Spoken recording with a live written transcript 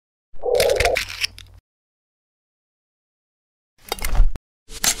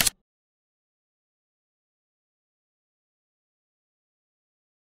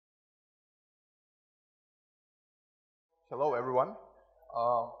Hello, everyone.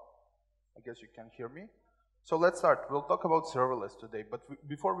 I guess you can hear me. So let's start. We'll talk about serverless today. But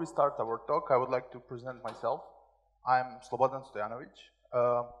before we start our talk, I would like to present myself. I'm Slobodan Stojanovic.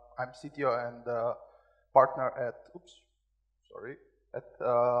 I'm CTO and partner at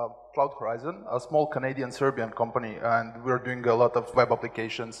Cloud Horizon, a small Canadian-Serbian company, and we're doing a lot of web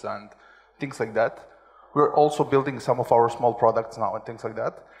applications and things like that. We're also building some of our small products now and things like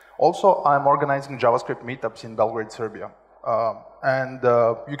that. Also, I'm organizing JavaScript meetups in Belgrade, Serbia.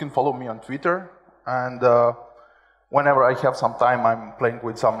 You can follow me on Twitter, and whenever I have some time, I'm playing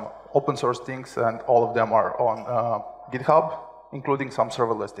with some open source things, and all of them are on GitHub, including some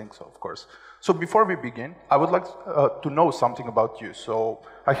serverless things, of course. So before we begin, I would like to know something about you. So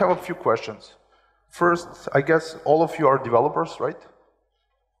I have a few questions. First, I guess all of you are developers, right?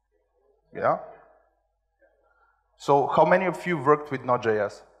 Yeah? So how many of you worked with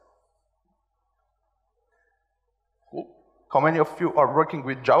Node.js? Cool. How many of you are working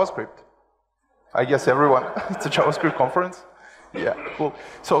with JavaScript? I guess everyone. It's a JavaScript conference. Yeah, cool.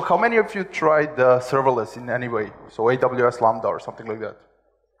 So how many of you tried serverless in any way? So AWS Lambda or something like that?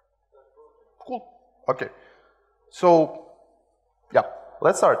 Cool. Okay. So, yeah,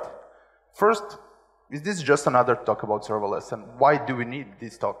 let's start. First, is this just another talk about serverless? And why do we need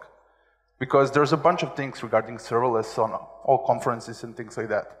this talk? Because there's a bunch of things regarding serverless on all conferences and things like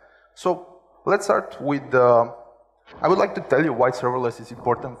that. So let's start with I would like to tell you why serverless is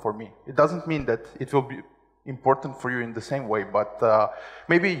important for me. It doesn't mean that it will be important for you in the same way, but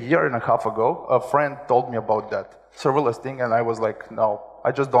maybe a year and a half ago, a friend told me about that serverless thing, and I was like, no,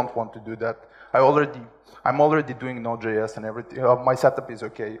 I just don't want to do that. I'm already doing Node.js and everything. My setup is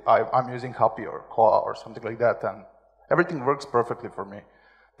okay. I'm using Happy or Koala or something like that, and everything works perfectly for me.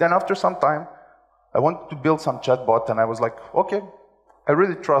 Then after some time, I wanted to build some chatbot, and I was like, okay, I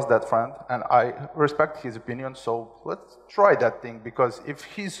really trust that friend, and I respect his opinion, so let's try that thing, because if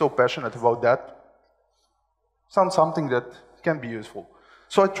he's so passionate about that, sounds something that can be useful.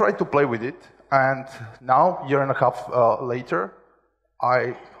 So I tried to play with it, and now, year and a half later,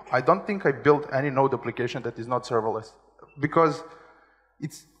 I don't think I built any Node application that is not serverless, because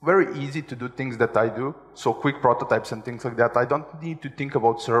it's very easy to do things that I do, so quick prototypes and things like that. I don't need to think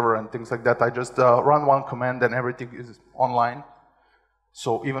about server and things like that. I just run one command and everything is online.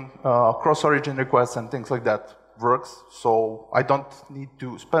 So even cross-origin requests and things like that works. So I don't need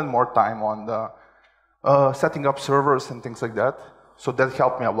to spend more time on setting up servers and things like that. So that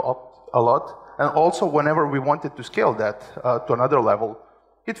helped me a lot. And also, whenever we wanted to scale that to another level,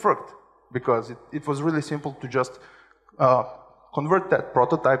 it worked, because it was really simple to just convert that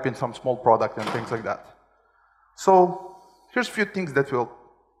prototype in some small product and things like that. So here's a few things that we'll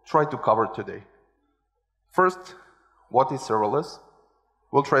try to cover today. First, what is serverless?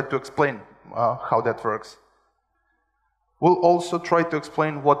 We'll try to explain how that works. We'll also try to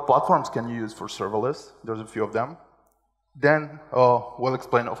explain what platforms can you use for serverless. There's a few of them. Then we'll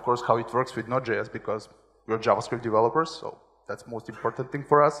explain, of course, how it works with Node.js, because we're JavaScript developers, so that's the most important thing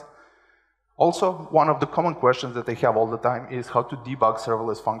for us. Also, one of the common questions that I have all the time is how to debug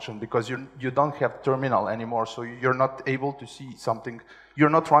serverless function, because you don't have terminal anymore, so you're not able to see something. You're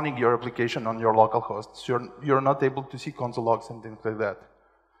not running your application on your local host, so you're not able to see console logs and things like that.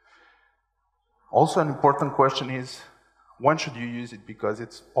 Also, an important question is, when should you use it? Because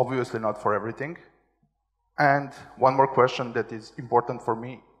it's obviously not for everything. And one more question that is important for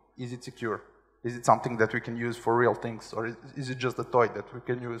me, is it secure? Is it something that we can use for real things, or is it just a toy that we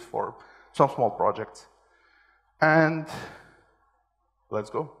can use for some small projects? And let's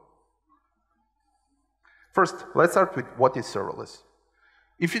go. First, let's start with what is serverless.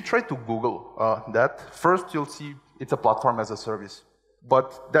 If you try to Google that, first you'll see it's a platform as a service.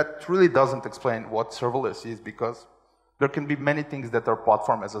 But that really doesn't explain what serverless is, because there can be many things that are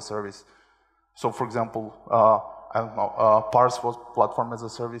platform as a service. So for example, I don't know, Parse was platform as a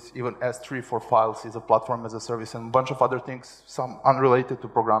service, even S3 for files is a platform as a service, and a bunch of other things, some unrelated to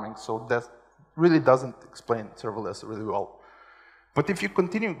programming. So that really doesn't explain serverless really well. But if you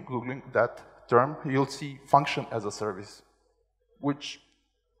continue Googling that term, you'll see function as a service, which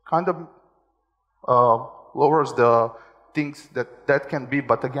kind of lowers the things that can be,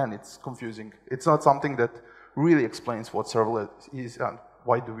 but again, it's confusing. It's not something that really explains what serverless is and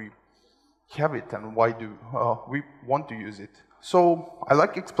why do we have it and why do we want to use it. So I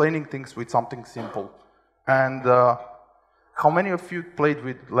like explaining things with something simple. And how many of you played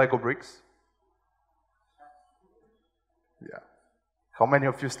with Lego bricks? Yeah. How many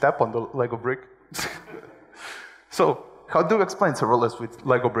of you step on the Lego brick? So how do you explain serverless with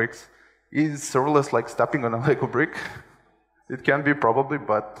Lego bricks? Is serverless like stepping on a Lego brick? It can be probably,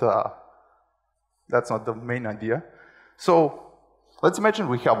 but that's not the main idea. So let's imagine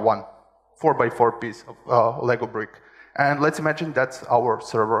we have one 4x4 piece of Lego brick. And let's imagine that's our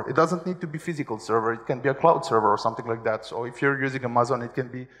server. It doesn't need to be physical server. It can be a cloud server or something like that. So if you're using Amazon, it can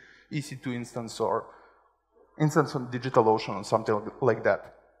be EC2 instance or instance on DigitalOcean or something like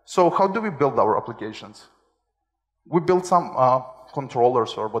that. So how do we build our applications? We build some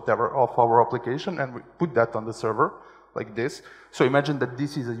controllers or whatever of our application, and we put that on the server like this. So imagine that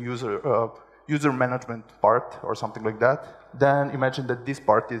this is a user management part or something like that. Then imagine that this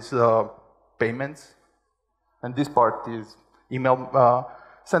part is payments, and this part is email,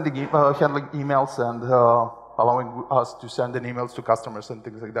 handling emails and allowing us to send in emails to customers and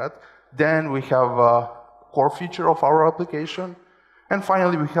things like that. Then we have a core feature of our application, and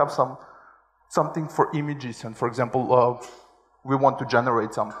finally we have something for images. And for example, we want to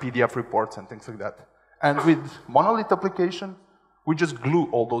generate some PDF reports and things like that. And with monolith application, we just glue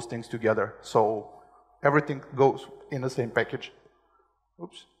all those things together. So everything goes in the same package.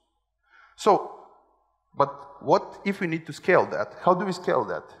 Oops. So, but what if we need to scale that? How do we scale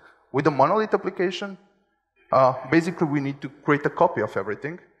that? With a monolith application, basically we need to create a copy of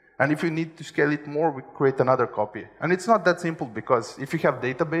everything. And if you need to scale it more, we create another copy. And it's not that simple, because if you have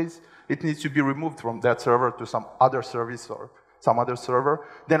database, it needs to be removed from that server to some other service or some other server.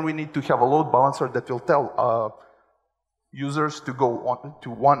 Then we need to have a load balancer that will tell users to go on to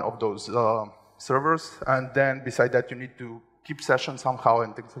one of those servers. And then beside that, you need to keep sessions somehow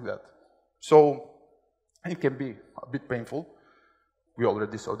and things like that. So it can be a bit painful. We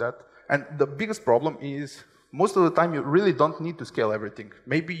already saw that. And the biggest problem is, most of the time, you really don't need to scale everything.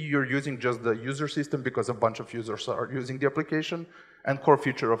 Maybe you're using just the user system because a bunch of users are using the application and core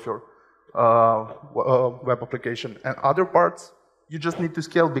feature of your web application. And other parts, you just need to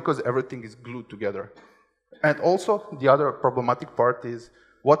scale because everything is glued together. And also, the other problematic part is,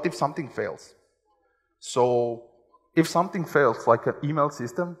 what if something fails? So if something fails, like an email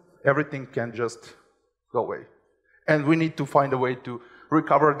system, everything can just go away. And we need to find a way to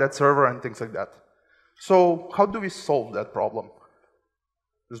recover that server and things like that. So how do we solve that problem?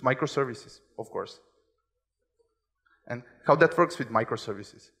 There's microservices, of course. And how that works with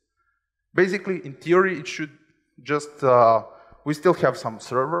microservices. Basically, in theory, it should just, we still have some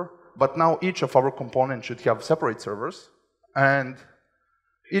server, but now each of our components should have separate servers, and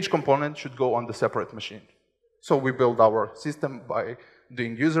each component should go on the separate machine. So we build our system by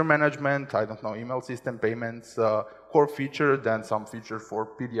doing user management, I don't know, email system, payments, core feature, then some feature for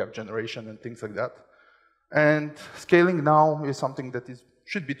PDF generation and things like that. And scaling now is something that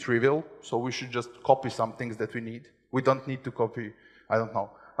should be trivial, so we should just copy some things that we need. We don't need to copy, I don't know,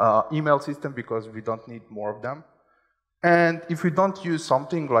 email system because we don't need more of them. And if we don't use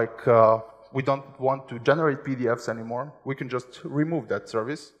something like, we don't want to generate PDFs anymore, we can just remove that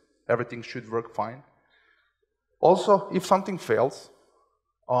service. Everything should work fine. Also, if something fails,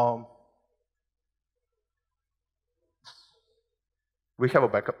 we have a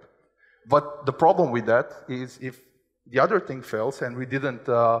backup. But the problem with that is, if the other thing fails and we didn't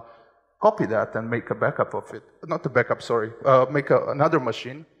copy that and make a backup of it, not a backup, sorry, make another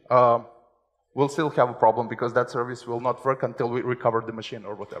machine, we'll still have a problem because that service will not work until we recover the machine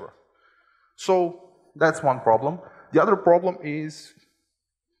or whatever. So that's one problem. The other problem is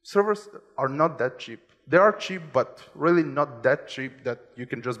servers are not that cheap. They are cheap, but really not that cheap that you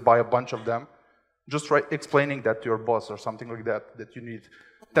can just buy a bunch of them. Just explaining that to your boss or something like that, that you need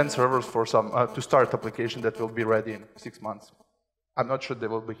 10 servers for to start application that will be ready in 6 months. I'm not sure they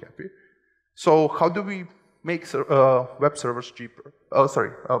will be happy. So how do we make web servers cheaper?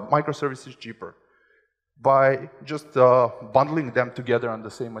 Microservices cheaper? By just bundling them together on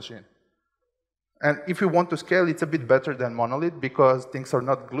the same machine. And if we want to scale, it's a bit better than monolith because things are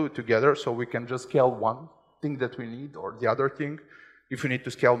not glued together, so we can just scale one thing that we need or the other thing. If we need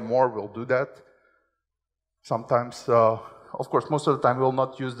to scale more, we'll do that. Sometimes, of course, most of the time we'll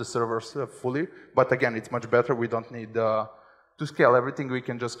not use the servers fully, but again, it's much better. We don't need to scale everything. We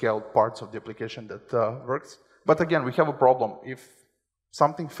can just scale parts of the application that works. But again, we have a problem. If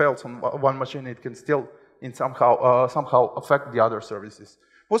something fails on one machine, it can still somehow affect the other services.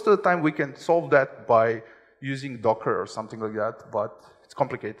 Most of the time, we can solve that by using Docker or something like that, but it's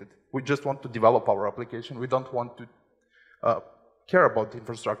complicated. We just want to develop our application. We don't want to care about the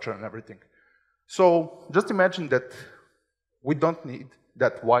infrastructure and everything. So just imagine that we don't need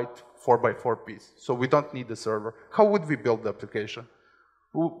that white 4x4 piece. So we don't need the server. How would we build the application?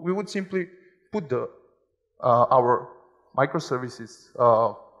 We would simply put our microservices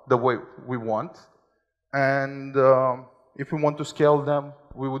the way we want. And if we want to scale them,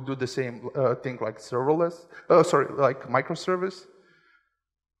 we would do the same thing like like microservice.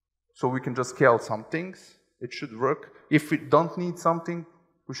 So we can just scale some things. It should work. If we don't need something,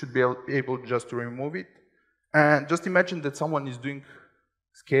 we should be able just to remove it. And just imagine that someone is doing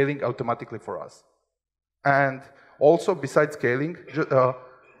scaling automatically for us. And also, besides scaling,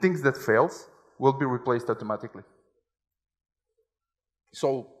 things that fails will be replaced automatically.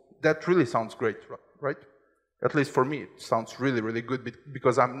 So that really sounds great, right? At least for me, it sounds really, really good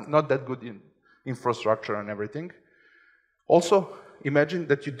because I'm not that good in infrastructure and everything. Also, imagine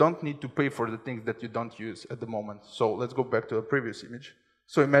that you don't need to pay for the things that you don't use at the moment. So let's go back to the previous image.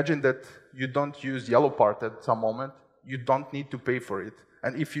 So imagine that you don't use yellow part at some moment. You don't need to pay for it.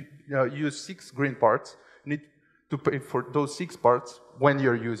 And if you use 6 green parts, you need to pay for those 6 parts when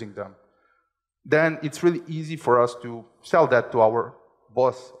you're using them. Then it's really easy for us to sell that to our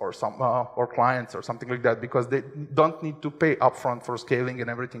boss or or clients or something like that, because they don't need to pay upfront for scaling and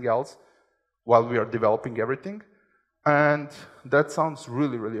everything else while we are developing everything. And that sounds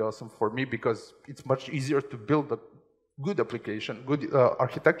really, really awesome for me, because it's much easier to build a good application, good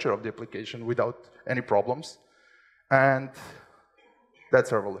architecture of the application without any problems. And that's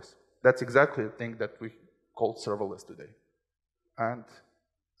serverless. That's exactly the thing that we call serverless today. And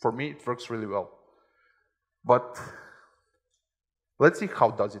for me, it works really well. But let's see how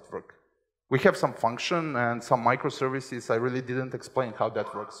does it work. We have some function and some microservices. I really didn't explain how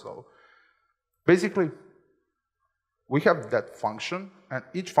that works. So basically, we have that function, and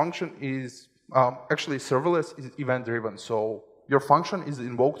each function is actually serverless is event-driven. So your function is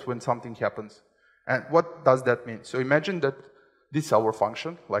invoked when something happens. And what does that mean? So imagine that this is our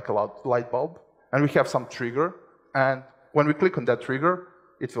function, like a light bulb, and we have some trigger, and when we click on that trigger,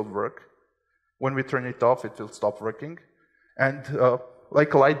 it will work. When we turn it off, it will stop working. And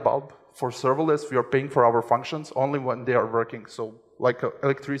like a light bulb, for serverless, we are paying for our functions only when they are working. So like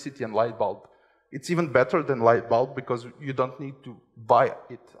electricity and light bulb. It's even better than light bulb because you don't need to buy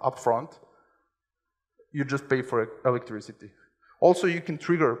it upfront. You just pay for electricity. Also, you can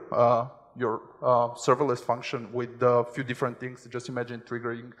trigger your serverless function with a few different things. Just imagine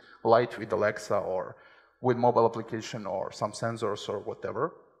triggering light with Alexa or with mobile application or some sensors or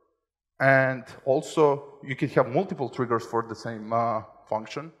whatever. And also, you can have multiple triggers for the same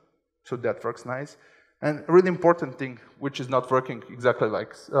function, so that works nice. And a really important thing, which is not working exactly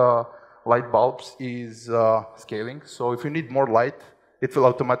like light bulbs, is scaling. So if you need more light, it will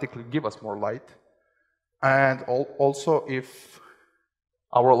automatically give us more light. And also, if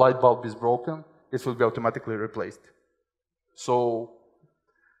our light bulb is broken, it will be automatically replaced. So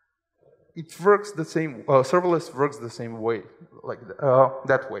it works the same, serverless works the same way, like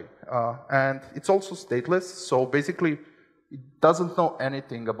that way. And it's also stateless, so basically it doesn't know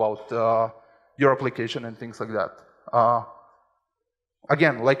anything about your application and things like that.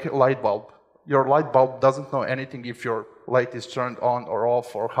 Again, like a light bulb. Your light bulb doesn't know anything if your light is turned on or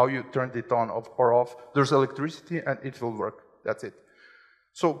off, or how you turned it on or off. There's electricity and it will work, that's it.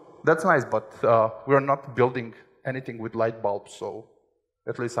 So that's nice, but we're not building anything with light bulbs, so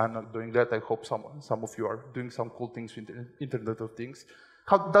at least I'm not doing that. I hope some of you are doing some cool things with the Internet of Things.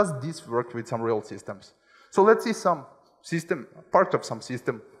 How does this work with some real systems? So let's see some system, part of some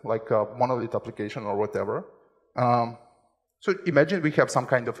system, like a monolith application or whatever. So imagine we have some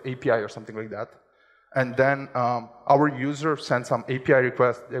kind of API or something like that. And then our user sends some API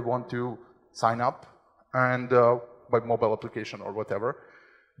request. They want to sign up and by mobile application or whatever.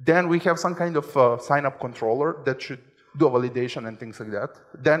 Then we have some kind of sign-up controller that should do a validation and things like that.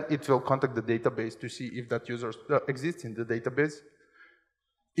 Then it will contact the database to see if that user exists in the database.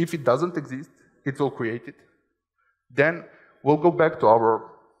 If it doesn't exist, it will create it. Then we'll go back to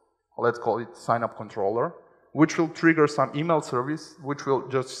our, let's call it sign-up controller, which will trigger some email service, which will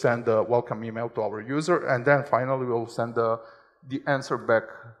just send a welcome email to our user, and then finally we'll send the answer back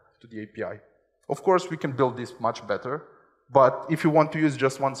to the API. Of course, we can build this much better. But if you want to use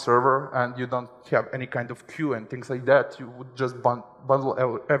just one server and you don't have any kind of queue and things like that, you would just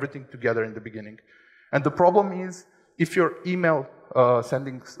bundle everything together in the beginning. And the problem is, if your email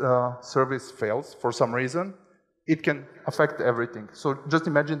sending service fails for some reason, it can affect everything. So just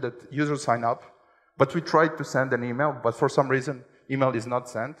imagine that users sign up, but we tried to send an email, but for some reason, email is not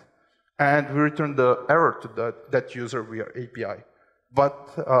sent. And we return the error to that user via API.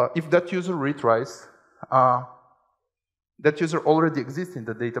 But if that user retries, that user already exists in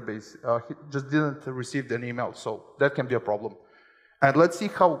the database. He just didn't receive an email, so that can be a problem. And let's see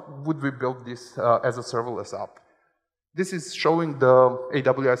how would we build this as a serverless app. This is showing the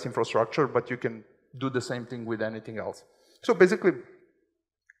AWS infrastructure, but you can do the same thing with anything else. So basically,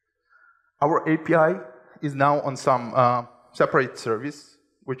 our API is now on some separate service,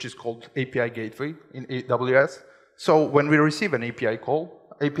 which is called API Gateway in AWS. So when we receive an API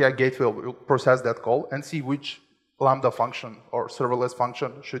call, API gateway will process that call and see which Lambda function or serverless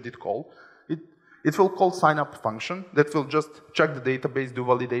function should it call. It will call signup function that will just check the database, do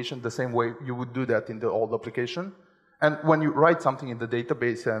validation the same way you would do that in the old application. And when you write something in the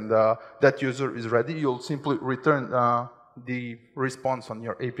database and that user is ready, you'll simply return the response on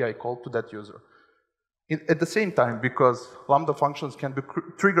your API call to that user. At the same time, because Lambda functions can be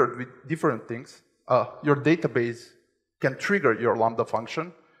triggered with different things, your database can trigger your Lambda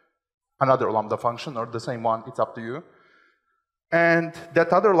function, another Lambda function, or the same one, it's up to you. And that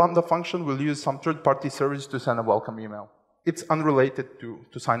other Lambda function will use some third-party service to send a welcome email. It's unrelated to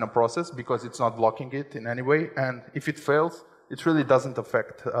sign-up process because it's not blocking it in any way, and if it fails, it really doesn't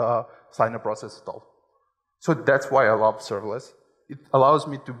affect sign-up process at all. So that's why I love serverless. It allows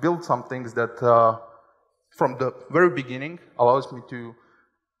me to build some things that, from the very beginning, allows me to,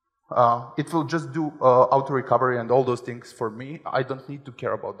 it will just do auto-recovery and all those things for me. I don't need to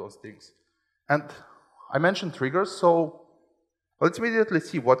care about those things. And I mentioned triggers, so let's immediately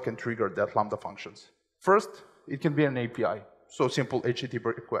see what can trigger that Lambda functions. First, it can be an API, so simple HTTP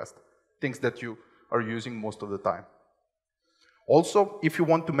request, things that you are using most of the time. Also, if you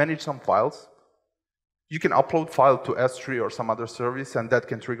want to manage some files, you can upload file to S3 or some other service, and that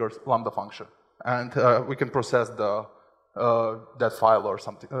can trigger Lambda function. And we can process that file or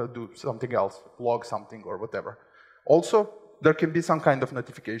something, do something else, log something or whatever. Also, there can be some kind of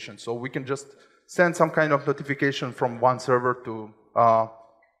notification, so we can just send some kind of notification from one server to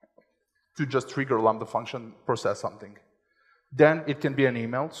just trigger Lambda function, process something. Then it can be an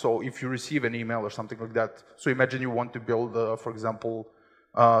email, so if you receive an email or something like that, so imagine you want to build, for example,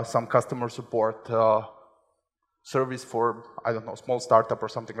 some customer support service for, I don't know, small startup or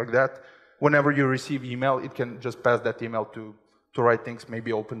something like that. Whenever you receive email, it can just pass that email to write things,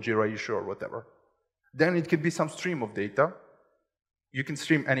 maybe open Jira issue or whatever. Then it could be some stream of data. You can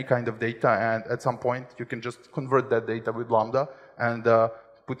stream any kind of data, and at some point, you can just convert that data with Lambda and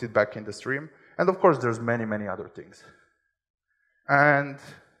put it back in the stream. And of course, there's many, many other things. And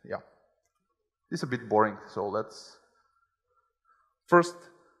yeah, it's a bit boring, so first,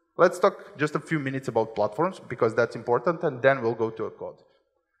 let's talk just a few minutes about platforms, because that's important, and then we'll go to a code.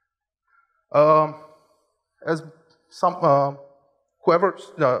 As whoever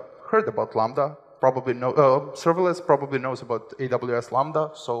heard about Lambda, probably know, serverless probably knows about AWS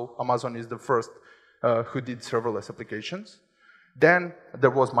Lambda, so Amazon is the first who did serverless applications. Then there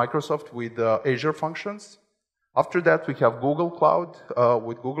was Microsoft with Azure Functions. After that, we have Google Cloud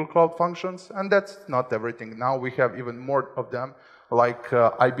with Google Cloud Functions, and that's not everything. Now we have even more of them, like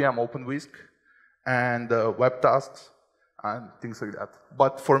IBM OpenWhisk and WebTasks and things like that.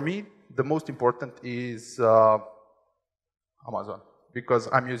 But for me, the most important is Amazon, because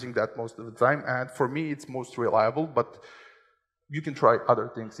I'm using that most of the time, and for me, it's most reliable, but you can try other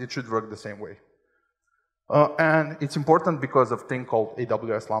things. It should work the same way. And it's important because of a thing called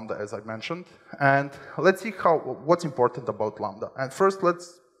AWS Lambda, as I mentioned. And let's see what's important about Lambda. And first,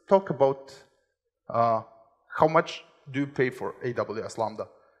 let's talk about how much do you pay for AWS Lambda.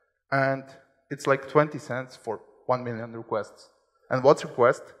 And it's like 20 cents for 1 million requests. And what's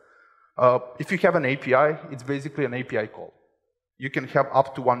request? If you have an API, it's basically an API call. You can have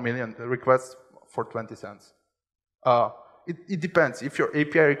up to 1 million requests for 20 cents. It depends. If your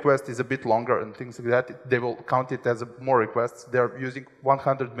API request is a bit longer and things like that, they will count it as more requests. They're using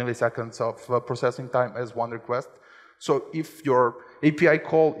 100 milliseconds of processing time as one request. So if your API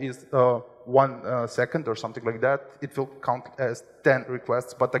call is 1 second or something like that, it will count as 10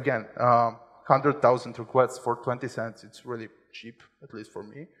 requests. But again, 100,000 requests for 20 cents, it's really cheap, at least for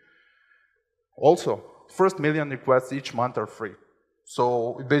me. Also, first million requests each month are free.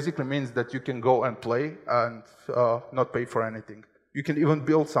 So it basically means that you can go and play and not pay for anything. You can even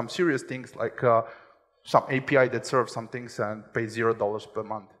build some serious things like some API that serves some things and pay $0 per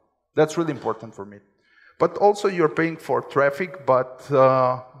month. That's really important for me. But also you're paying for traffic, but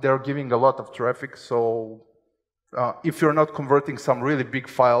they're giving a lot of traffic. So if you're not converting some really big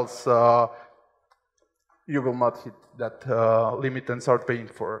files, you will not hit that limit and start paying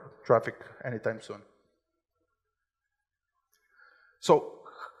for traffic anytime soon. So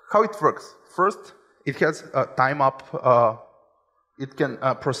how it works? First, it has a time up. It can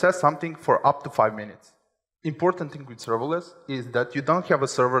process something for up to 5 minutes. Important thing with serverless is that you don't have a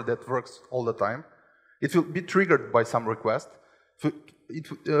server that works all the time. It will be triggered by some request.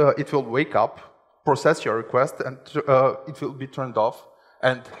 It will wake up, process your request, and it will be turned off.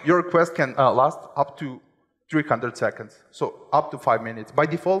 And your request can last up to 300 seconds, so up to 5 minutes. By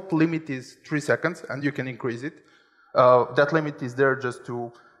default, limit is 3 seconds, and you can increase it. That limit is there just to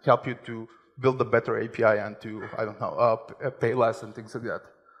help you to build a better API and to, I don't know, pay less and things like that.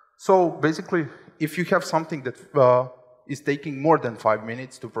 So basically, if you have something that is taking more than 5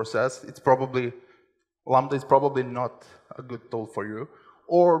 minutes to process, it's probably, Lambda is probably not a good tool for you.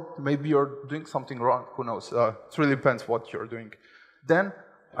 Or maybe you're doing something wrong, who knows. It really depends what you're doing. Then,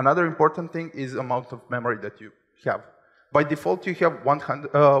 another important thing is amount of memory that you have. By default, you have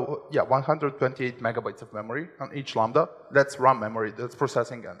 128 megabytes of memory on each Lambda. That's RAM memory, that's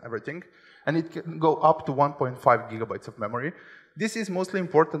processing and everything. And it can go up to 1.5 gigabytes of memory. This is mostly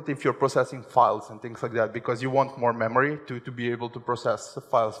important if you're processing files and things like that, because you want more memory to be able to process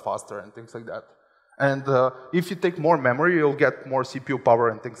files faster and things like that. And if you take more memory, you'll get more CPU power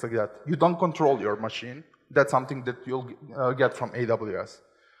and things like that. You don't control your machine. That's something that you'll get from AWS.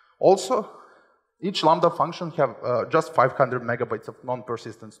 Also, each Lambda function have just 500 megabytes of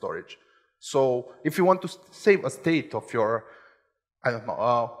non-persistent storage. So if you want to save a state of your, I don't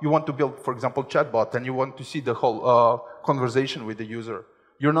know, you want to build, for example, chatbot, and you want to see the whole conversation with the user,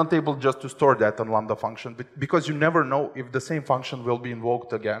 you're not able just to store that on Lambda function, because you never know if the same function will be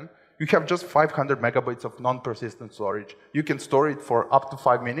invoked again. You have just 500 megabytes of non-persistent storage. You can store it for up to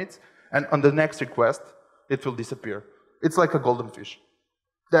 5 minutes, and on the next request, it will disappear. It's like a golden fish.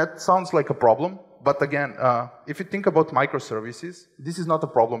 That sounds like a problem, but again, if you think about microservices, this is not a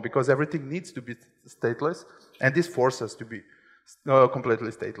problem because everything needs to be stateless, and this forces us to be completely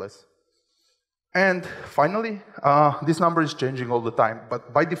stateless. And finally, this number is changing all the time,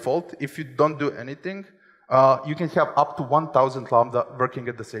 but by default, if you don't do anything, you can have up to 1,000 Lambda working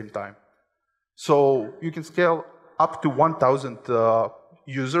at the same time. So you can scale up to 1,000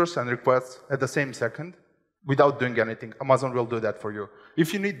 users and requests at the same second without doing anything. Amazon will do that for you.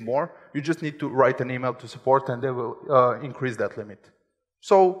 If you need more, you just need to write an email to support and they will increase that limit.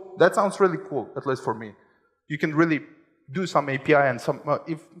 So that sounds really cool, at least for me. You can really do some API and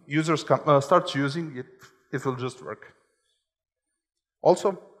if users start using it, it will just work.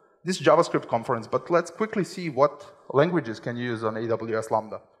 Also, this JavaScript conference, but let's quickly see what languages can you use on AWS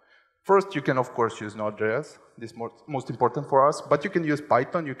Lambda. First, you can, of course, use Node.js. This is most important for us. But you can use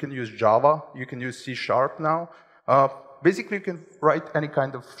Python, you can use Java, you can use C# now. Basically, you can write any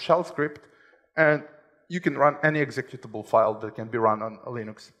kind of shell script, and you can run any executable file that can be run on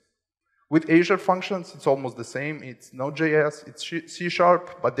Linux. With Azure Functions, it's almost the same. It's Node.js, it's C#,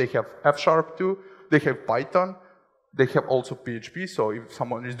 but they have F# too. They have Python. They have also PHP, so if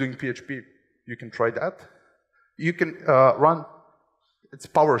someone is doing PHP, you can try that. You can run, it's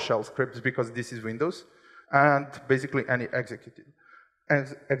PowerShell scripts because this is Windows, and basically any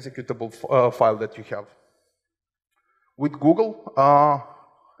executable file that you have. With Google,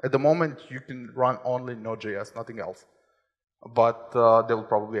 at the moment, you can run only Node.js, nothing else. But they will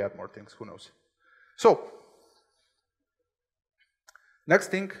probably add more things, who knows. So, next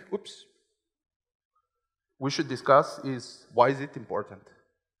thing, oops, we should discuss is why is it important?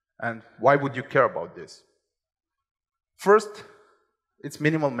 And why would you care about this? First, it's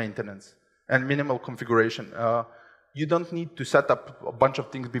minimal maintenance and minimal configuration. You don't need to set up a bunch of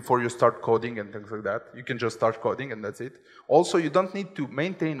things before you start coding and things like that. You can just start coding and that's it. Also, you don't need to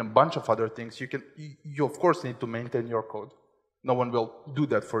maintain a bunch of other things. You of course need to maintain your code. No one will do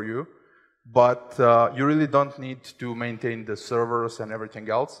that for you. But you really don't need to maintain the servers and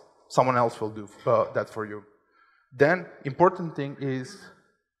everything else. Someone else will do that for you. Then, important thing is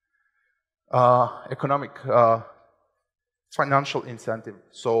economic, financial incentive.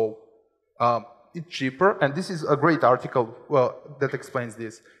 So it's cheaper, and this is a great article that explains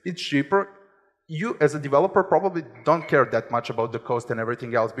this. It's cheaper. You, as a developer, probably don't care that much about the cost and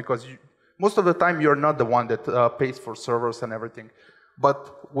everything else because most of the time you're not the one that pays for servers and everything.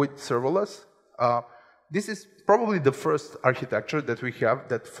 But with serverless, this is probably the first architecture that we have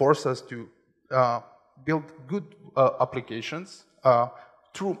that forces us to build good applications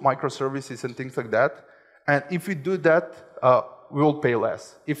through microservices and things like that. And if we do that, we will pay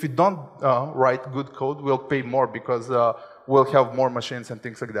less. If we don't write good code, we'll pay more because we'll have more machines and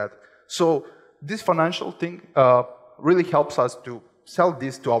things like that. So this financial thing really helps us to sell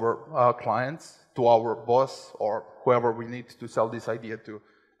this to our clients, to our boss, or whoever we need to sell this idea to.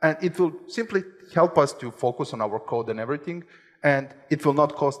 And it will simply help us to focus on our code and everything, and it will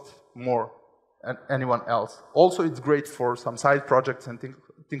not cost more than anyone else. Also, it's great for some side projects and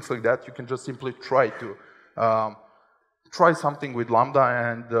things like that. You can just simply try to try something with Lambda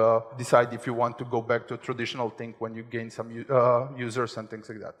and decide if you want to go back to a traditional thing when you gain some users and things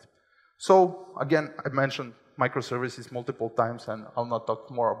like that. So again, I mentioned microservices multiple times, and I'll not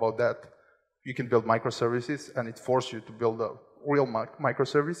talk more about that. You can build microservices, and it forces you to build real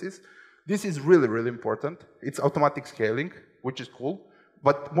microservices. This is really, really important. It's automatic scaling, which is cool,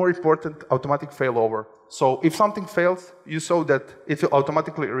 But more important, automatic failover. So if something fails, you saw that it will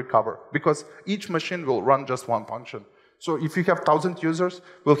automatically recover, because each machine will run just one function. So if you have 1,000 users,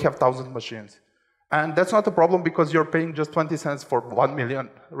 we'll have 1,000 machines. And that's not a problem because you're paying just 20 cents for 1 million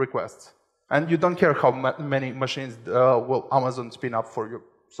requests. And you don't care how many machines will Amazon spin up for you.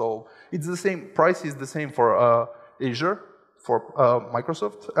 So it's the same, price is the same for Azure, for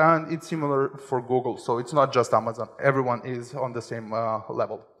Microsoft, and it's similar for Google. So it's not just Amazon. Everyone is on the same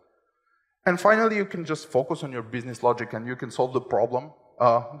level. And finally, you can just focus on your business logic and you can solve the problem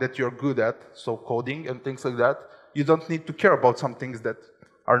that you're good at, so coding and things like that. You don't need to care about some things that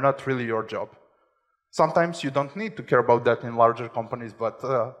are not really your job. Sometimes you don't need to care about that in larger companies, but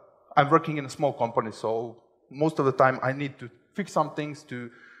I'm working in a small company, so most of the time I need to fix some things, to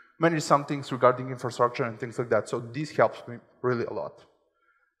manage some things regarding infrastructure and things like that. So this helps me really a lot.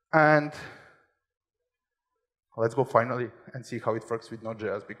 And let's go finally and see how it works with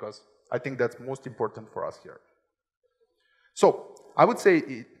Node.js, because I think that's most important for us here. So I would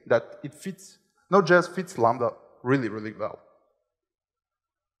say that it fits, Node.js fits Lambda really, really well.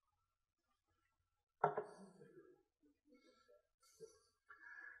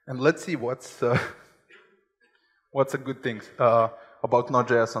 And let's see what's a good thing about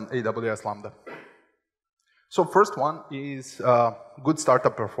Node.js on AWS Lambda. So first one is good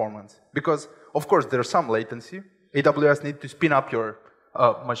startup performance. Because, of course, there's some latency. AWS needs to spin up your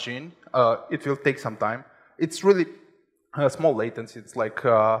machine. It will take some time. It's really a small latency. It's like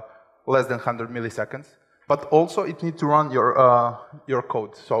less than 100 milliseconds. But also, it needs to run your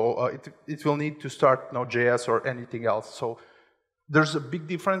code. So it will need to start Node.js or anything else. So there's a big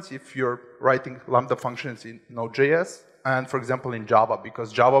difference if you're writing Lambda functions in Node.js and, for example, in Java,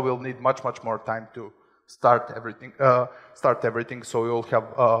 because Java will need much, much more time to start everything. So you'll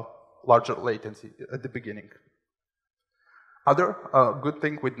have larger latency at the beginning. Other good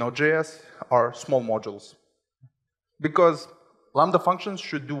thing with Node.js are small modules, because Lambda functions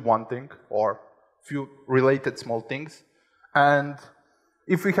should do one thing or few related small things, and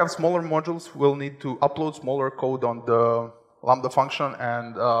if we have smaller modules, we'll need to upload smaller code on the Lambda function,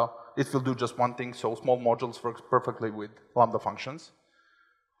 and it will do just one thing, so small modules works perfectly with Lambda functions.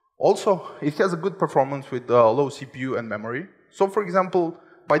 Also, it has a good performance with low CPU and memory. So for example,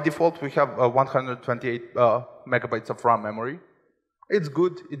 by default, we have 128 megabytes of RAM memory. It's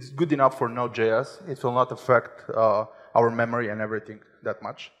good enough for Node.js. It will not affect our memory and everything that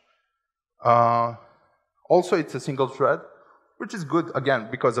much. Also, it's a single thread, which is good, again,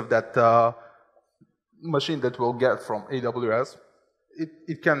 because of that machine that we'll get from AWS.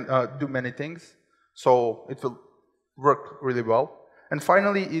 It can do many things, so it will work really well. And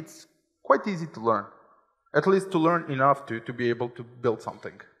finally, it's quite easy to learn, at least to learn enough to be able to build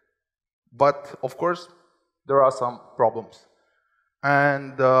something. But of course, there are some problems.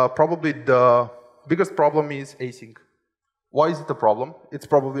 And probably the biggest problem is async. Why is it a problem? It's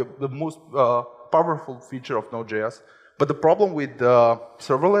probably the most powerful feature of Node.js. But the problem with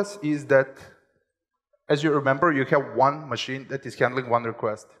serverless is that, as you remember, you have one machine that is handling one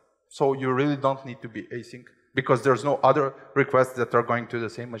request. So you really don't need to be async, because there's no other requests that are going to the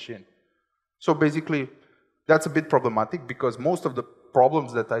same machine. So basically, that's a bit problematic, because most of the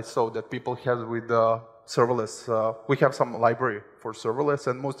problems that I saw that people have with serverless, we have some library for serverless,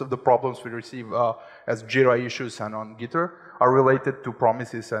 and most of the problems we receive as Jira issues and on Gitter are related to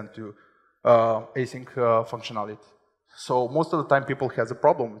promises and to async functionality. So most of the time, people have a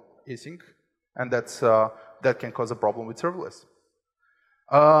problem with async, and that can cause a problem with serverless.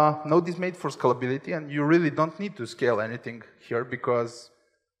 Node is made for scalability, and you really don't need to scale anything here, because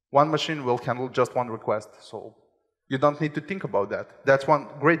one machine will handle just one request. So you don't need to think about that. That's one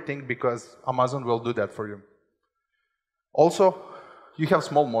great thing, because Amazon will do that for you. Also, you have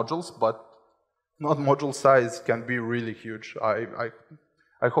small modules, but not module size can be really huge. I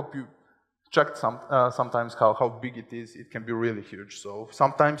hope you checked sometimes how big it is. It can be really huge. So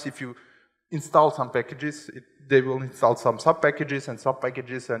sometimes if you install some packages, they will install some sub-packages,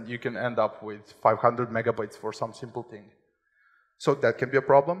 and you can end up with 500 megabytes for some simple thing. So that can be a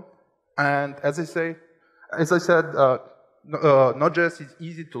problem. And as I said, Node.js is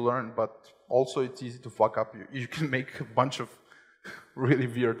easy to learn, but also it's easy to fuck up. You can make a bunch of really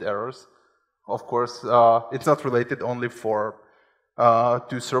weird errors. Of course, it's not related only to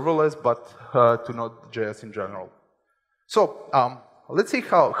serverless, but to Node.js in general. So let's see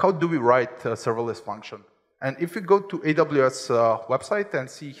how do we write a serverless function. And if you go to AWS website and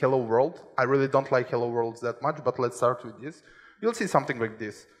see hello world, I really don't like hello worlds that much, but let's start with this. You'll see something like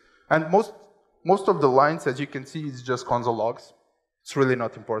this. And most of the lines, as you can see, is just console logs. It's really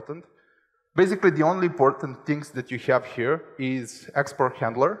not important. Basically, the only important things that you have here is export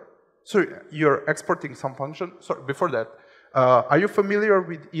handler. So you're exporting some function. Sorry, before that, are you familiar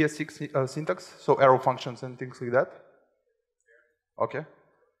with ES6 syntax? So arrow functions and things like that? Okay.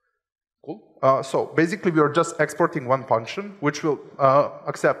 Cool. So basically, we are just exporting one function, which will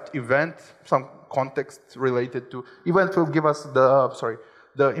accept event, some context related to event will give us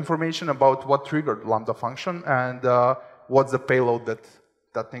the information about what triggered Lambda function and what's the payload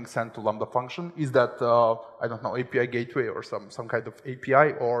that thing sent to Lambda function. Is that I don't know, API gateway or some kind of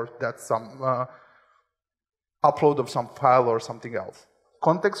API, or that's some upload of some file or something else.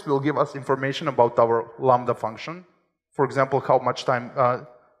 Context will give us information about our Lambda function. For example, how much time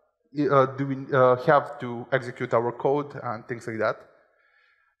do we have to execute our code and things like that.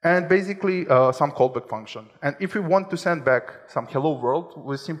 And basically some callback function. And if we want to send back some hello world,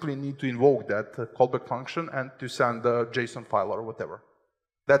 we simply need to invoke that callback function and to send a JSON file or whatever.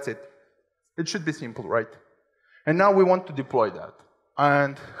 That's it. It should be simple, right? And now we want to deploy that.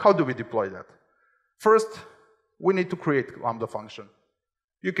 And how do we deploy that? First, we need to create Lambda function.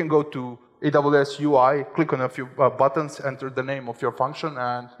 You can go to AWS UI, click on a few buttons, enter the name of your function,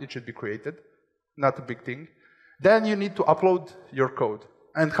 and it should be created. Not a big thing. Then you need to upload your code.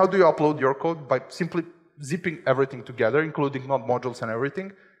 And how do you upload your code? By simply zipping everything together, including node modules and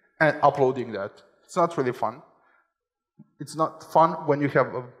everything, and uploading that. It's not really fun. It's not fun when you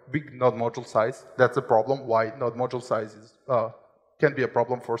have a big node module size. That's the problem, why node module size can be a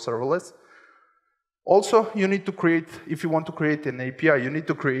problem for serverless. Also, you need to create, if you want to create an API, you need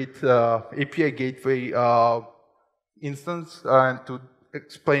to create API gateway instance and to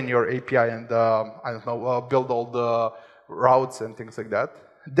explain your API and, I don't know, build all the routes and things like that.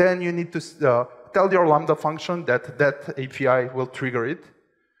 Then you need to tell your Lambda function that that API will trigger it.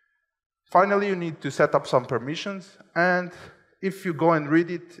 Finally, you need to set up some permissions, and if you go and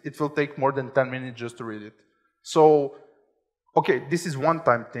read it, it will take more than 10 minutes just to read it. So, okay, this is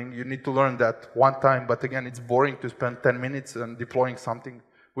one-time thing. You need to learn that one time, but again, it's boring to spend 10 minutes on deploying something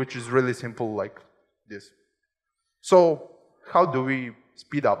which is really simple like this. So, how do we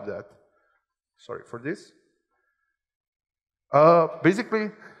speed up that? Sorry for this.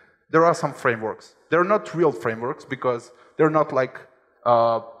 Basically, there are some frameworks. They're not real frameworks because they're not like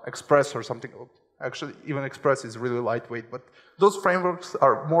Express or something. Actually, even Express is really lightweight, but those frameworks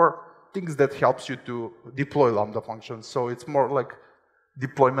are more things that helps you to deploy Lambda functions. So it's more like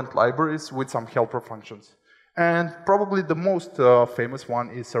deployment libraries with some helper functions. And probably the most famous one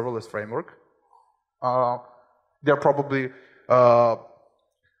is serverless framework. They're probably part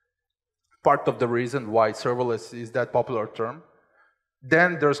of the reason why serverless is that popular term.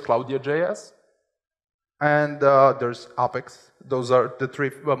 Then there's Cloud.js, and there's Apex. Those are the three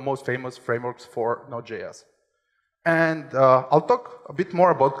most famous frameworks for Node.js. And I'll talk a bit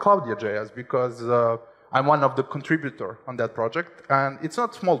more about Cloud.js because I'm one of the contributors on that project. And it's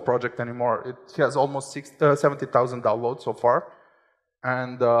not a small project anymore. It has almost 70,000 downloads so far.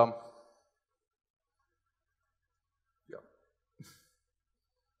 And yeah.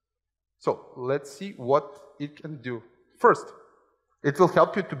 So let's see what it can do. First, it will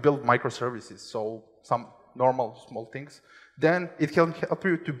help you to build microservices, so some normal small things. Then it can help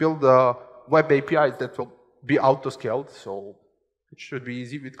you to build web APIs that will be auto-scaled, so it should be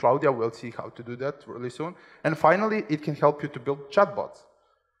easy with Cloudia. We'll see how to do that really soon. And finally, it can help you to build chatbots,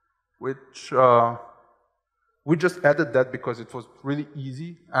 which we just added that because it was really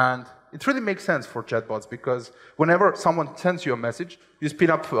easy, and it really makes sense for chatbots because whenever someone sends you a message, you spin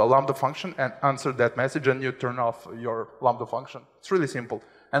up a Lambda function and answer that message, and you turn off your Lambda function. It's really simple.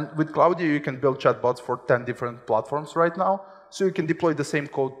 And with Cloudia, you can build chatbots for 10 different platforms right now, so you can deploy the same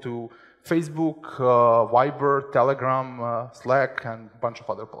code to Facebook, Viber, Telegram, Slack, and a bunch of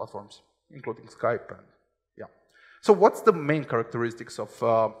other platforms, including Skype. And yeah. So what's the main characteristics of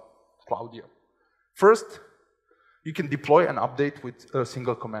Cloudia? First, you can deploy and update with a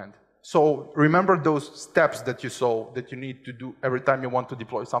single command. So remember those steps that you saw that you need to do every time you want to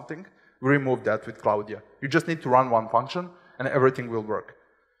deploy something? We remove that with Cloudia. You just need to run one function, and everything will work.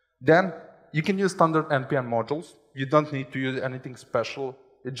 Then you can use standard NPM modules. You don't need to use anything special.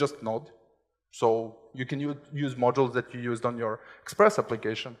 It's just Node. So you can use modules that you used on your Express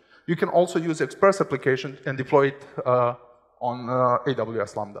application. You can also use Express application and deploy it on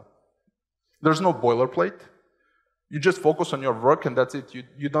AWS Lambda. There's no boilerplate. You just focus on your work, and that's it.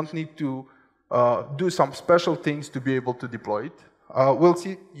 You don't need to do some special things to be able to deploy it. We'll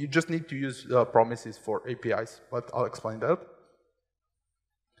see. You just need to use promises for APIs, but I'll explain that.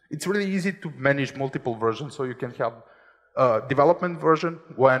 It's really easy to manage multiple versions, so you can have a development version.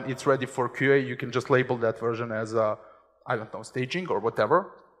 When it's ready for QA, you can just label that version as, I don't know, staging or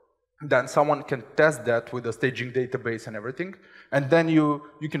whatever. Then someone can test that with a staging database and everything. And then you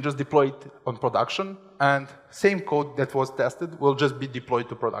can just deploy it on production. And same code that was tested will just be deployed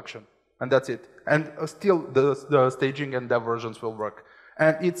to production. And that's it. And still, the staging and dev versions will work.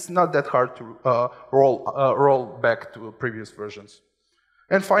 And it's not that hard to roll back to previous versions.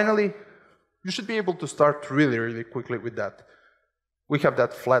 And finally, you should be able to start really, really quickly with that. We have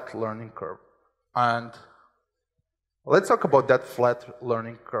that flat learning curve. And let's talk about that flat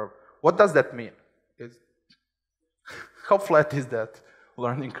learning curve. What does that mean? How flat is that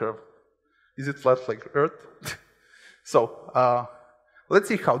learning curve? Is it flat like Earth? So let's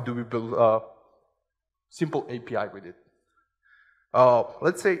see how do we build a simple API with it.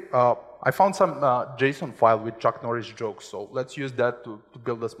 Let's say I found some JSON file with Chuck Norris jokes. So let's use that to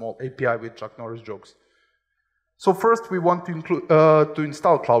build a small API with Chuck Norris jokes. So first we want to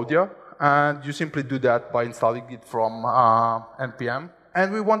install Claudia. And you simply do that by installing it from npm.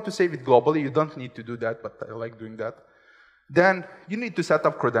 And we want to save it globally. You don't need to do that, but I like doing that. Then you need to set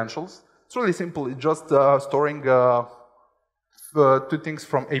up credentials. It's really simple. It's just storing two things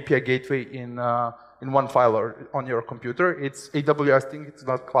from API gateway in one file or on your computer. It's AWS thing. It's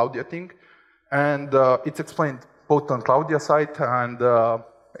not Claudia thing. And it's explained both on Claudia site and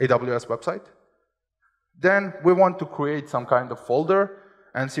AWS website. Then we want to create some kind of folder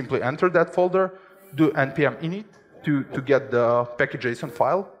and simply enter that folder, do npm init to get the package.json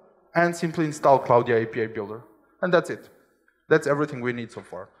file, and simply install Claudia API Builder. And that's it. That's everything we need so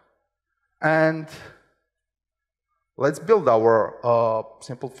far. And let's build our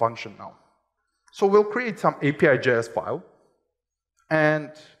simple function now. So we'll create some API.js file.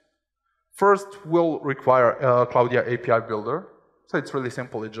 And first, we'll require Claudia API Builder. So it's really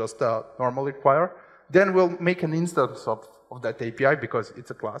simple. It's just a normal require. Then we'll make an instance of that API because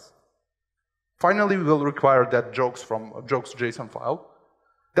it's a class. Finally, we'll require that jokes from jokes.json file.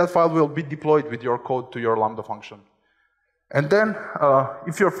 That file will be deployed with your code to your Lambda function. And then,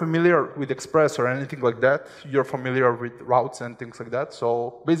 if you're familiar with Express or anything like that, you're familiar with routes and things like that.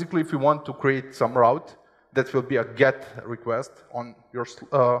 So basically, if you want to create some route, that will be a GET request on your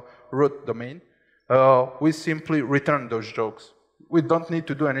root domain. We simply return those jokes. We don't need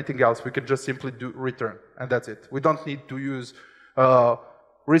to do anything else. We can just simply do return, and that's it. We don't need to use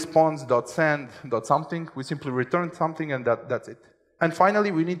response.send.something. We simply return something, and that's it. And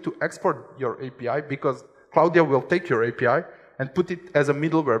finally, we need to export your API because Claudia will take your API and put it as a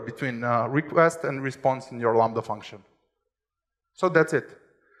middleware between request and response in your Lambda function. So that's it.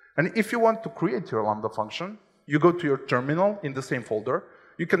 And if you want to create your Lambda function, you go to your terminal in the same folder.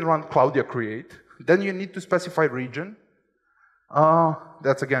 You can run Claudia create. Then you need to specify region.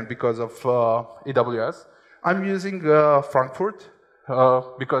 That's again because of AWS. I'm using Frankfurt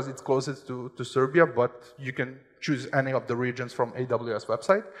because it's closest to Serbia, but you can choose any of the regions from AWS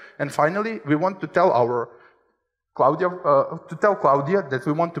website. And finally, we want to tell our Claudia that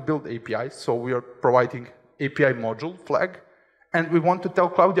we want to build APIs. So we are providing API module flag, and we want to tell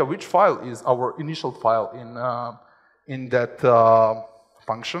Claudia which file is our initial file in that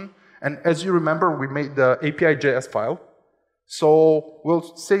function. And as you remember, we made the API.js file. So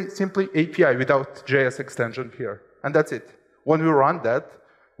we'll say simply API without JS extension here, and that's it. When we run that,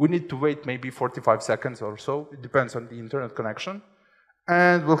 we need to wait maybe 45 seconds or so. It depends on the internet connection.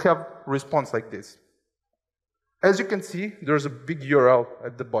 And we'll have response like this. As you can see, there's a big URL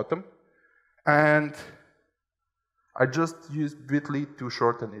at the bottom. And I just used bit.ly to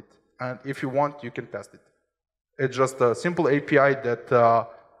shorten it. And if you want, you can test it. It's just a simple API that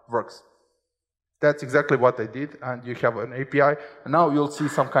works. That's exactly what I did. And you have an API. And now you'll see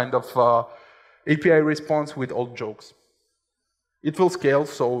some kind of API response with old jokes. It will scale,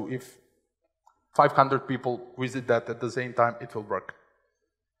 so if 500 people visit that at the same time, it will work.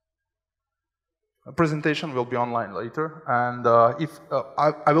 A presentation will be online later, and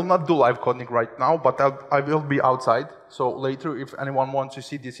I will not do live coding right now, but I will be outside. So later, if anyone wants to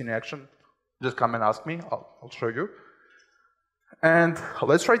see this in action, just come and ask me. I'll show you. And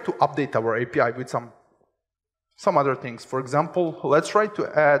let's try to update our API with some other things. For example, let's try to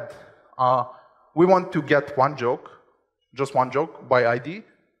add. We want to get one joke. Just one joke by ID,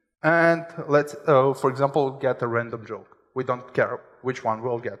 and let's, for example, get a random joke. We don't care which one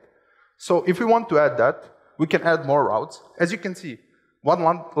we'll get. So if we want to add that, we can add more routes. As you can see, one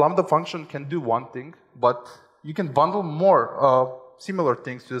Lambda function can do one thing, but you can bundle more similar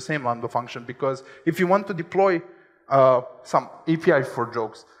things to the same Lambda function, because if you want to deploy some API for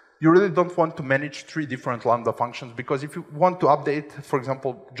jokes, you really don't want to manage 3 different Lambda functions, because if you want to update, for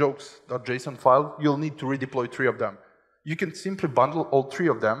example, jokes.json file, you'll need to redeploy 3 of them. You can simply bundle all 3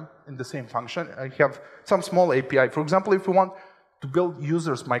 of them in the same function and have some small API. For example, if you want to build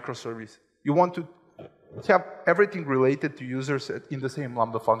users microservice. You want to have everything related to users in the same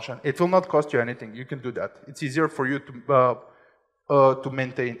Lambda function. It will not cost you anything. You can do that. It's easier for you to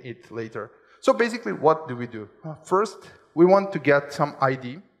maintain it later. So basically, what do we do? First, we want to get some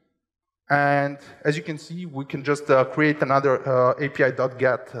ID. And as you can see, we can just create another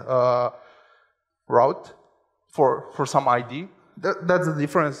API.get route for some ID. That's the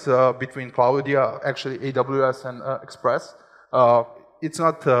difference between Cloudya, actually AWS, and Express. It's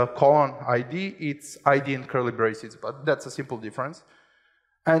not colon ID, it's ID in curly braces, but that's a simple difference.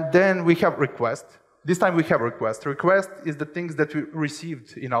 And then we have request. This time we have request. Request is the things that we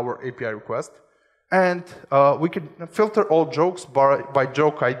received in our API request. And we can filter all jokes by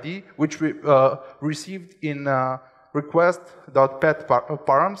joke ID, which we received in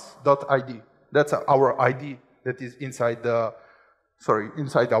request.petparams.id. That's our ID that is inside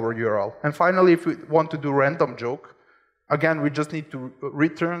inside our URL. And finally, if we want to do random joke, again, we just need to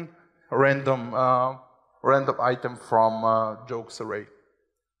return a random item from jokes array.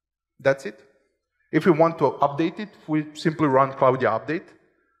 That's it. If we want to update it, we simply run Cloudya update.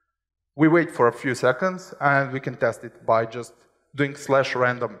 We wait for a few seconds, and we can test it by just doing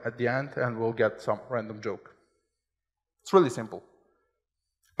 /random at the end, and we'll get some random joke. It's really simple.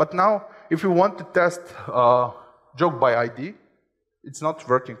 But now, if we want to test joke by ID, it's not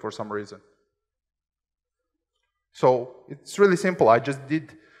working for some reason. So it's really simple. I just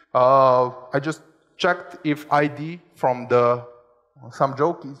checked if ID from some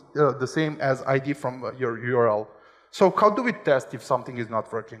joke is the same as ID from your URL. So how do we test if something is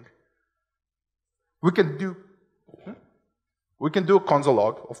not working? We can do a console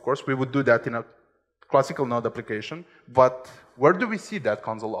log. Of course, we would do that in a classical Node application. But where do we see that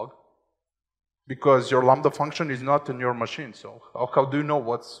console log? Because your Lambda function is not in your machine. So how do you know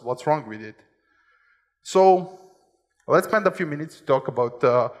what's wrong with it? So let's spend a few minutes to talk about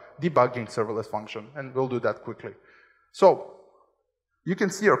debugging serverless function, and we'll do that quickly. So you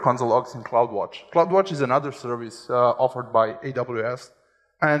can see your console logs in CloudWatch. CloudWatch is another service offered by AWS,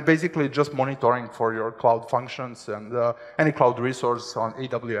 and basically just monitoring for your cloud functions and any cloud resource on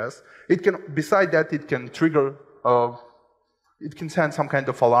AWS. Beside that, it can trigger, it can send some kind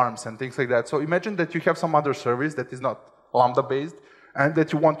of alarms and things like that. So imagine that you have some other service that is not Lambda-based, and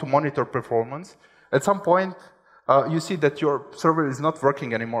that you want to monitor performance. At some point, you see that your server is not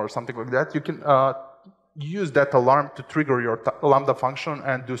working anymore or something like that. You can use that alarm to trigger your Lambda function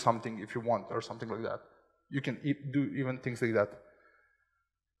and do something if you want or something like that. You can do even things like that.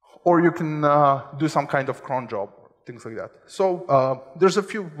 Or you can do some kind of cron job, things like that. So there's a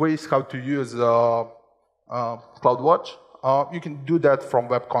few ways how to use CloudWatch. You can do that from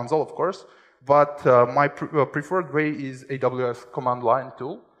web console, of course, but my preferred way is AWS command line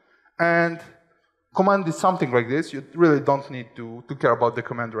tool. And command is something like this. You really don't need to care about the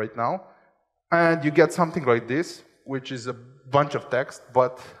command right now. And you get something like this, which is a bunch of text,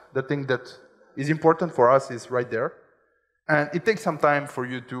 but the thing that is important for us is right there. And it takes some time for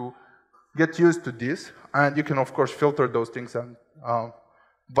you to get used to this. And you can, of course, filter those things.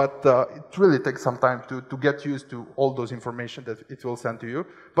 But it really takes some time to get used to all those information that it will send to you.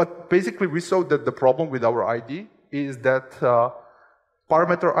 But basically, we saw that the problem with our ID is that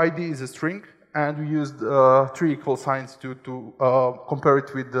parameter ID is a string, and we used 3 equal signs to compare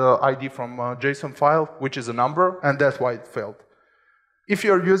it with the ID from a JSON file, which is a number, and that's why it failed. If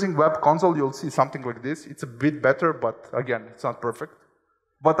you're using web console, you'll see something like this. It's a bit better, but again, it's not perfect.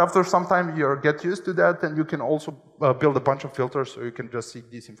 But after some time, you get used to that, and you can also build a bunch of filters so you can just see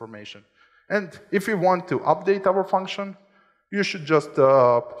this information. And if you want to update our function, you should just,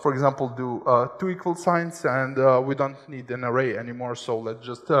 for example, do 2 equal signs, and we don't need an array anymore, so let's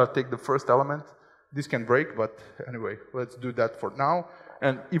just take the first element. This can break, but anyway, let's do that for now.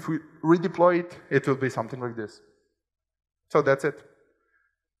 And if we redeploy it, it will be something like this. So that's it.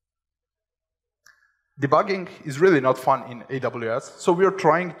 Debugging is really not fun in AWS, so we are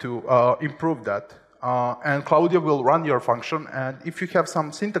trying to improve that. And Cloudya will run your function, and if you have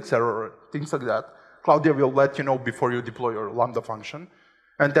some syntax error, things like that, Cloudya will let you know before you deploy your Lambda function.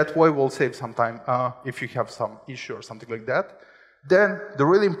 And that way will save some time if you have some issue or something like that. Then the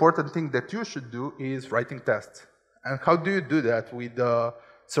really important thing that you should do is writing tests. And how do you do that with the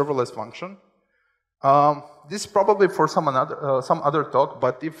serverless function? This is probably for some other talk,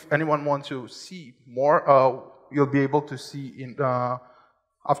 but if anyone wants to see more, you'll be able to see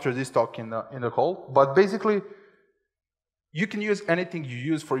after this talk in the call. But basically, you can use anything you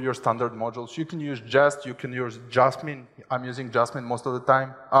use for your standard modules. You can use Jest, you can use Jasmine. I'm using Jasmine most of the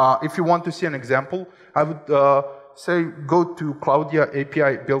time. If you want to see an example, I would say go to Cloudya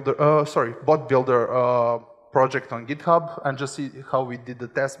API Builder, bot builder project on GitHub and just see how we did the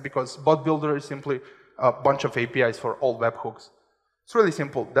test, because bot builder is simply a bunch of APIs for all webhooks. It's really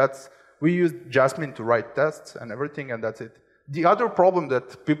simple. We use Jasmine to write tests and everything, and that's it. The other problem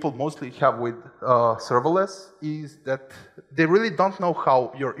that people mostly have with serverless is that they really don't know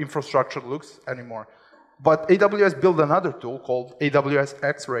how your infrastructure looks anymore. But AWS built another tool called AWS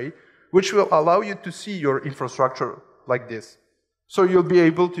X-Ray, which will allow you to see your infrastructure like this. So you'll be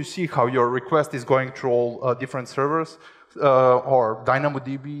able to see how your request is going through all different servers or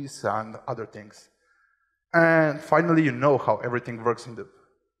DynamoDBs and other things. And finally, you know how everything works in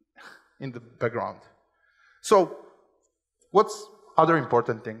the background. So what's other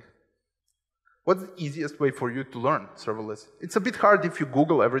important thing? What's the easiest way for you to learn serverless? It's a bit hard if you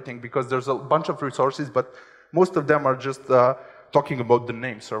Google everything, because there's a bunch of resources, but most of them are just talking about the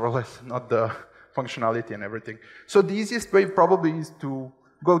name serverless, not the functionality and everything. So the easiest way probably is to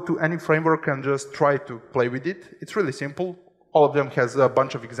go to any framework and just try to play with it. It's really simple. All of them has a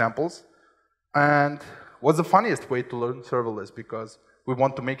bunch of examples. And what's the funniest way to learn serverless? Because we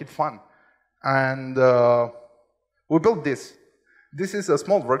want to make it fun. And we built this. This is a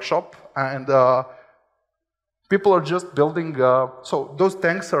small workshop, and people are just building, so those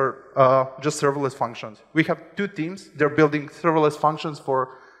tanks are just serverless functions. We have two teams. They're building serverless functions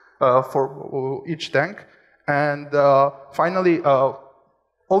for each tank. And finally,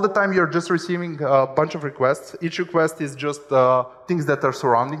 all the time you're just receiving a bunch of requests. Each request is just things that are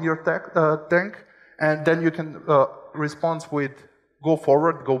surrounding your tank. And then you can respond with go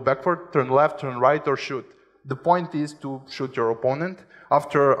forward, go backward, turn left, turn right, or shoot. The point is to shoot your opponent.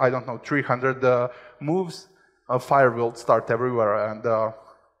 After, I don't know, 300 moves, a fire will start everywhere, and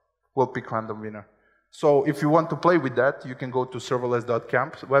we'll pick random winner. So if you want to play with that, you can go to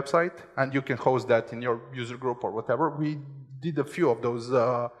serverless.camp website, and you can host that in your user group or whatever. We did a few of those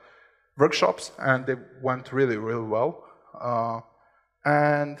workshops, and they went really, really well.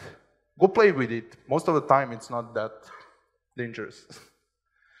 And go play with it. Most of the time, it's not that dangerous.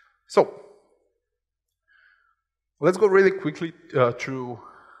 So let's go really quickly through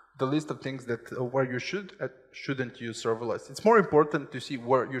the list of things that where you shouldn't use serverless. It's more important to see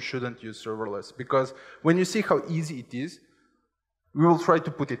where you shouldn't use serverless, because when you see how easy it is, we will try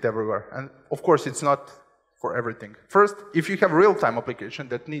to put it everywhere. And of course, it's not for everything. First, if you have a real-time application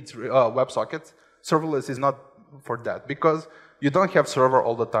that needs WebSockets, serverless is not for that, because you don't have server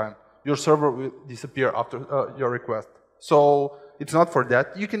all the time. Your server will disappear after your request. So it's not for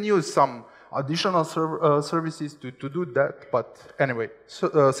that. You can use some additional services to do that, but anyway,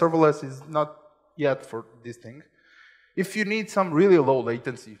 serverless is not yet for this thing. If you need some really low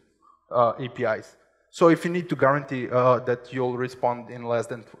latency APIs, so if you need to guarantee that you'll respond in less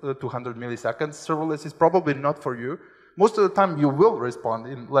than 200 milliseconds, serverless is probably not for you. Most of the time you will respond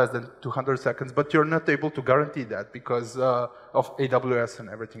in less than 200 seconds, but you're not able to guarantee that because of AWS and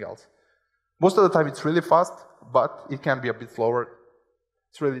everything else. Most of the time it's really fast, but it can be a bit slower.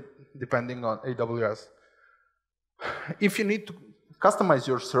 It's really depending on AWS. If you need to customize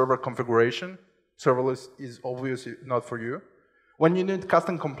your server configuration, serverless is obviously not for you. When you need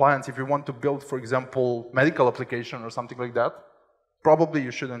custom compliance, if you want to build, for example, medical application or something like that, probably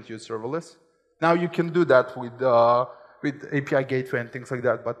you shouldn't use serverless. Now you can do that with API gateway and things like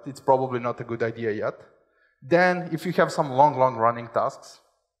that, but it's probably not a good idea yet. Then if you have some long running tasks,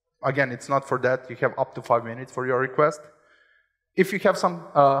 again, it's not for that. You have up to 5 minutes for your request. If you have some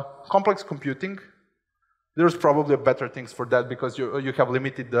complex computing, there's probably better things for that because you have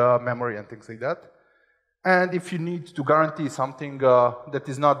limited memory and things like that. And if you need to guarantee something that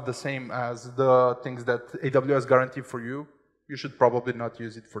is not the same as the things that AWS guarantee for you, you should probably not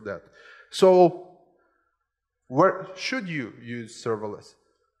use it for that. So where should you use serverless?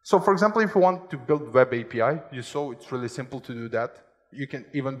 So for example, if you want to build web API, you saw it's really simple to do that. You can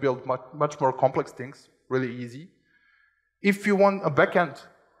even build much more complex things, really easy. If you want a backend,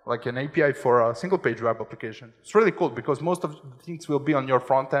 like an API for a single-page web application, it's really cool because most of the things will be on your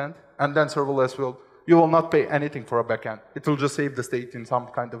front end, and then serverless you will not pay anything for a backend. It will just save the state in some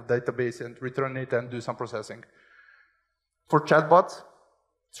kind of database and return it and do some processing. For chatbots,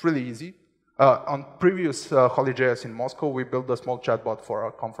 it's really easy. On previous Holy.js in Moscow, we built a small chatbot for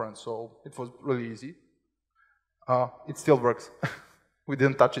our conference, so it was really easy. It still works. We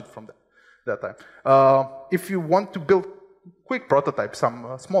didn't touch it from that time. If you want to build quick prototypes,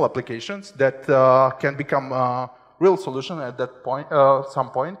 some small applications that can become a real solution at that point,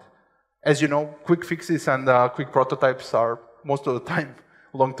 some point. As you know, quick fixes and quick prototypes are most of the time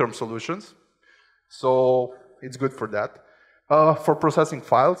long-term solutions. So it's good for that. For processing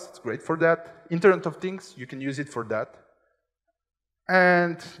files, it's great for that. Internet of Things, you can use it for that.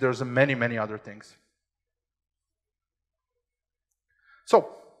 And there's many other things. So,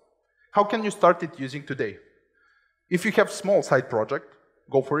 how can you start it using today? If you have small side project,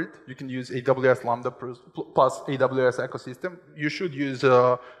 go for it. You can use AWS Lambda plus AWS ecosystem. You should use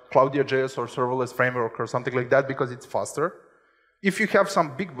Cloud.js or serverless framework or something like that because it's faster. If you have some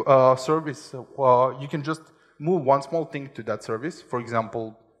big service, you can just move one small thing to that service. For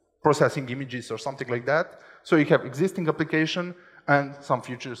example, processing images or something like that. So you have existing application and some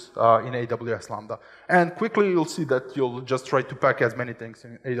features in AWS Lambda. And quickly you'll see that you'll just try to pack as many things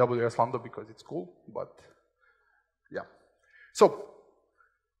in AWS Lambda because it's cool, but yeah. So,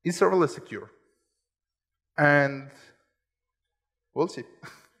 is serverless secure? And we'll see.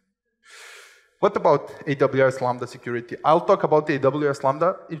 What about AWS Lambda security? I'll talk about AWS Lambda.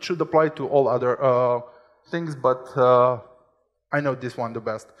 It should apply to all other things, but I know this one the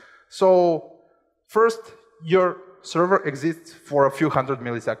best. So, first, your server exists for a few hundred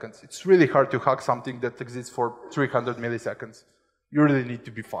milliseconds. It's really hard to hack something that exists for 300 milliseconds. You really need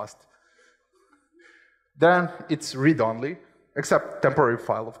to be fast. Then it's read-only, except temporary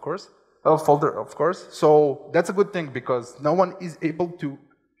file, of course, folder, of course. So that's a good thing because no one is able to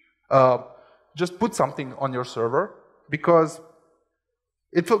just put something on your server because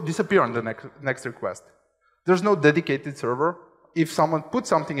it will disappear on the next request. There's no dedicated server. If someone puts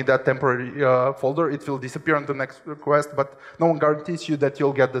something in that temporary folder, it will disappear on the next request, but no one guarantees you that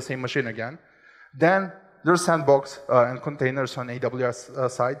you'll get the same machine again. Then there's sandbox and containers on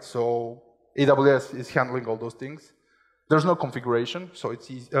AWS side, so AWS is handling all those things. There's no configuration, so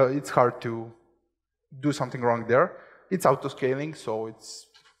it's hard to do something wrong there. It's auto-scaling, so it's,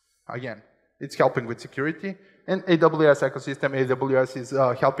 again, it's helping with security. And AWS ecosystem, AWS is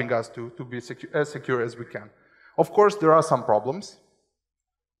helping us to be as secure as we can. Of course, there are some problems.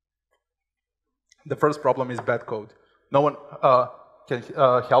 The first problem is bad code. No one can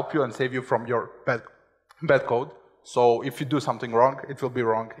help you and save you from your bad code. So if you do something wrong, it will be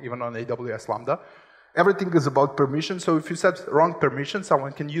wrong, even on AWS Lambda. Everything is about permission, so if you set wrong permission,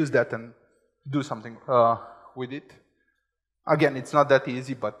 someone can use that and do something with it. Again, it's not that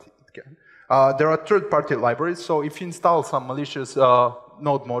easy, but it can. There are third-party libraries, so if you install some malicious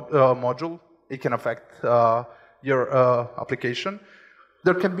Node module, it can affect your application.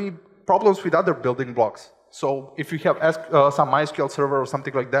 There can be problems with other building blocks. So if you have some MySQL server or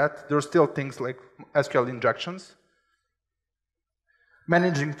something like that, there are still things like SQL injections.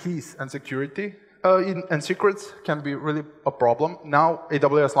 Managing keys and security and secrets can be really a problem. Now,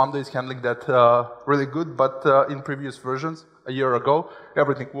 AWS Lambda is handling that really good, but in previous versions, a year ago,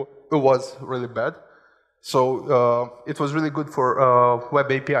 everything was really bad. So it was really good for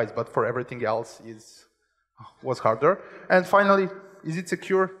web APIs, but for everything else was harder. And finally, is it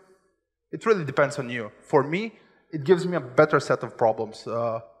secure? It really depends on you. For me, it gives me a better set of problems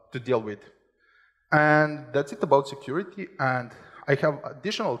to deal with. And that's it about security. And I have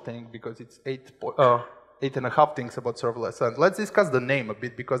additional thing because it's 8.5 things about serverless. And let's discuss the name a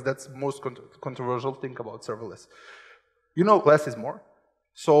bit because that's the most controversial thing about serverless. You know, less is more.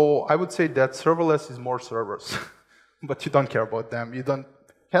 So I would say that serverless is more servers, but you don't care about them. You don't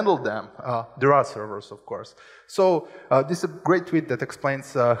handle them. There are servers, of course. So this is a great tweet that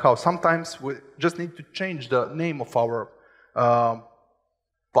explains how sometimes we just need to change the name of our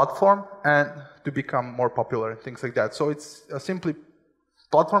platform and to become more popular and things like that. So it's simply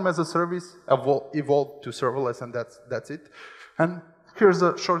platform as a service evolved to serverless, and that's it. And here's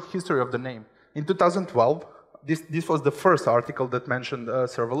a short history of the name. In 2012, this was the first article that mentioned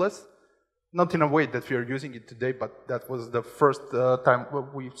serverless. Not in a way that we are using it today, but that was the first time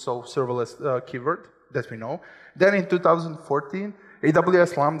we saw serverless keyword that we know. Then in 2014,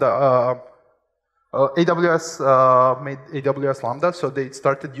 AWS Lambda, AWS made AWS Lambda, so they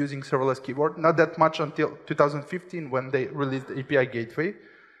started using serverless keyword. Not that much until 2015 when they released the API gateway.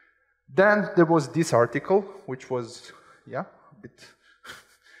 Then there was this article, which was, yeah, a bit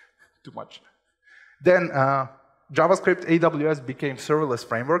too much. Then JavaScript AWS became serverless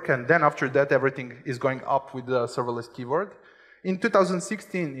framework, and then after that, everything is going up with the serverless keyword. In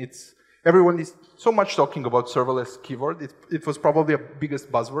 2016, everyone is so much talking about serverless keyword. It was probably the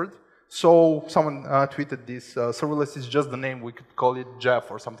biggest buzzword. So someone tweeted this, serverless is just the name, we could call it Jeff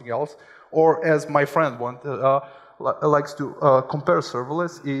or something else. Or as my friend likes to compare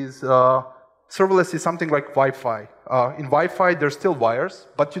serverless is something like Wi-Fi. In Wi-Fi, there's still wires,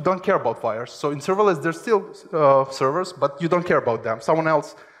 but you don't care about wires. So in serverless, there's still servers, but you don't care about them. Someone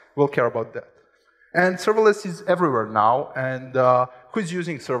else will care about that. And serverless is everywhere now, and who's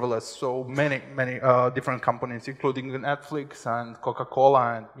using serverless? So many different companies, including Netflix and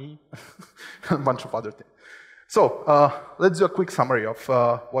Coca-Cola and me, and a bunch of other things. So let's do a quick summary of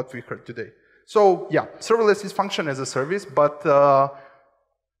what we heard today. So yeah, serverless is function as a service, but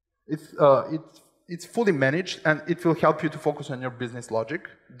It's fully managed, and it will help you to focus on your business logic.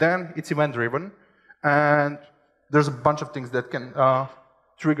 Then it's event-driven, and there's a bunch of things that can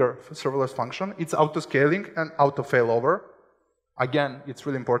trigger serverless function. It's auto-scaling and auto-failover. Again, it's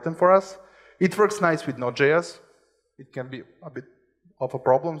really important for us. It works nice with Node.js. It can be a bit of a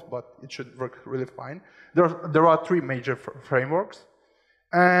problem, but it should work really fine. There are 3 major frameworks,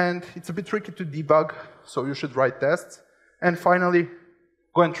 and it's a bit tricky to debug, so you should write tests. And finally,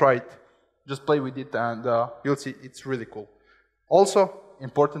 go and try it. Just play with it, and you'll see it's really cool. Also,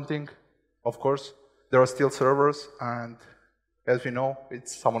 important thing, of course, there are still servers, and as we know,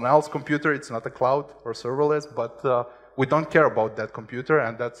 it's someone else's computer. It's not a cloud or serverless, but we don't care about that computer,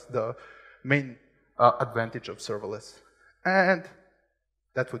 and that's the main advantage of serverless. And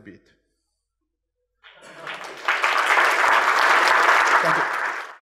that would be it.